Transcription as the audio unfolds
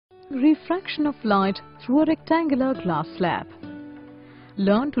refraction of light through a rectangular glass slab.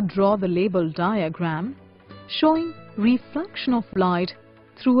 Learn to draw the label diagram showing refraction of light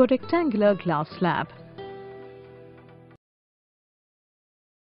through a rectangular glass slab.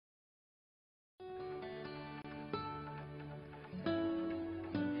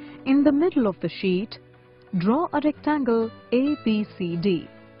 In the middle of the sheet, draw a rectangle ABCD.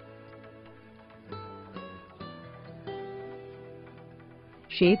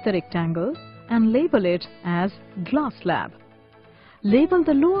 Shape the rectangle and label it as glass slab. Label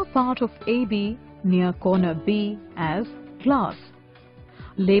the lower part of AB near corner B as glass.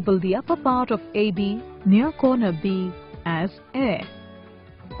 Label the upper part of AB near corner B as air.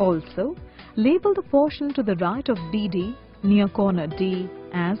 Also, label the portion to the right of BD near corner D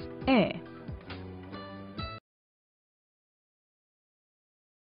as air.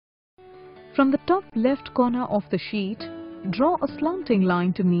 From the top left corner of the sheet, draw a slanting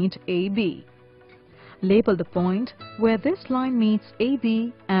line to meet AB. Label the point where this line meets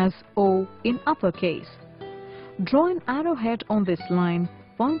AB as O in uppercase. Draw an arrowhead on this line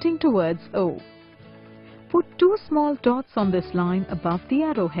pointing towards O. Put two small dots on this line above the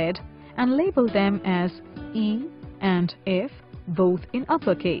arrowhead and label them as E and F, both in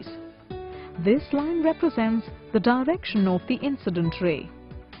uppercase. This line represents the direction of the incident ray.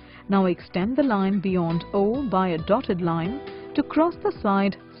 Now extend the line beyond O by a dotted line to cross the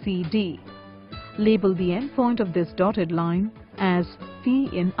side CD. Label the end point of this dotted line as P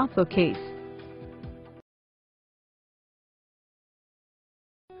in uppercase.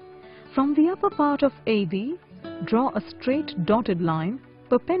 From the upper part of AB, draw a straight dotted line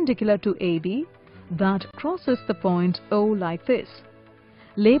perpendicular to AB that crosses the point O like this.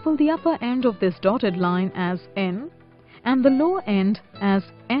 Label the upper end of this dotted line as N and the lower end as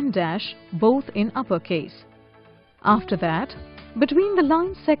N dash, both in uppercase. After that, between the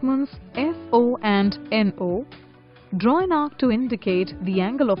line segments FO and NO, draw an arc to indicate the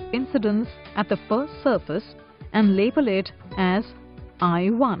angle of incidence at the first surface and label it as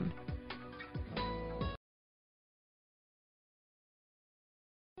I1.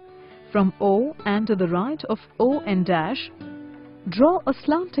 From O and to the right of ON dash, draw a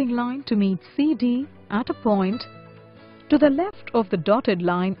slanting line to meet CD at a point to the left of the dotted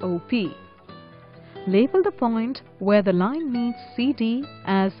line OP. Label the point where the line meets CD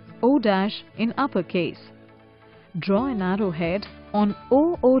as O dash in uppercase. Draw an arrowhead on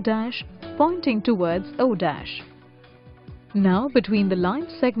OO dash pointing towards O dash. Now between the line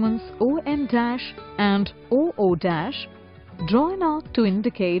segments ON dash and OO dash, draw an arc to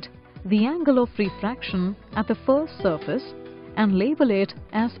indicate the angle of refraction at the first surface and label it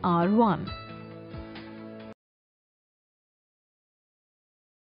as R1.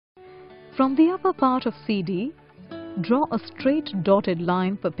 From the upper part of CD, draw a straight dotted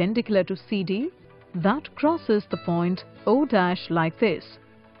line perpendicular to CD that crosses the point O dash like this.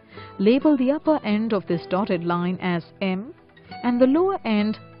 Label the upper end of this dotted line as M and the lower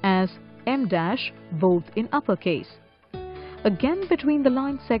end as M dash, both in uppercase. Again between the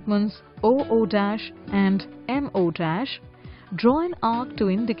line segments OO dash and MO dash, draw an arc to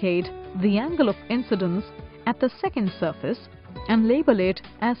indicate the angle of incidence at the second surface and label it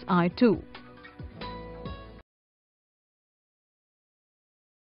as I2.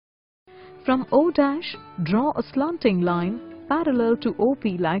 From O dash, draw a slanting line parallel to OP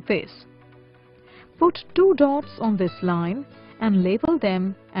like this. Put two dots on this line and label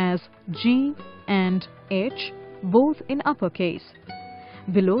them as G and H, both in uppercase.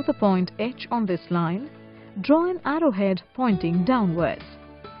 Below the point H on this line, draw an arrowhead pointing downwards.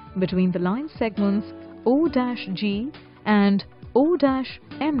 Between the line segments O-G and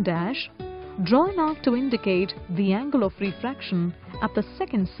O-M-, draw an arc to indicate the angle of refraction at the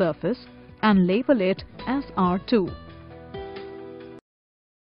second surface and label it as R2.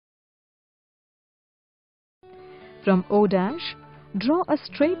 From O-, draw a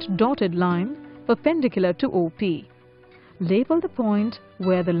straight dotted line perpendicular to OP. Label the point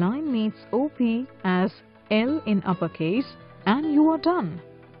where the line meets OP as L in uppercase and you are done.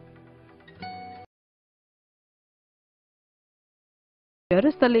 Here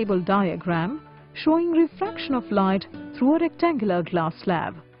is the label diagram showing refraction of light through a rectangular glass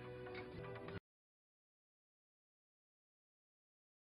slab.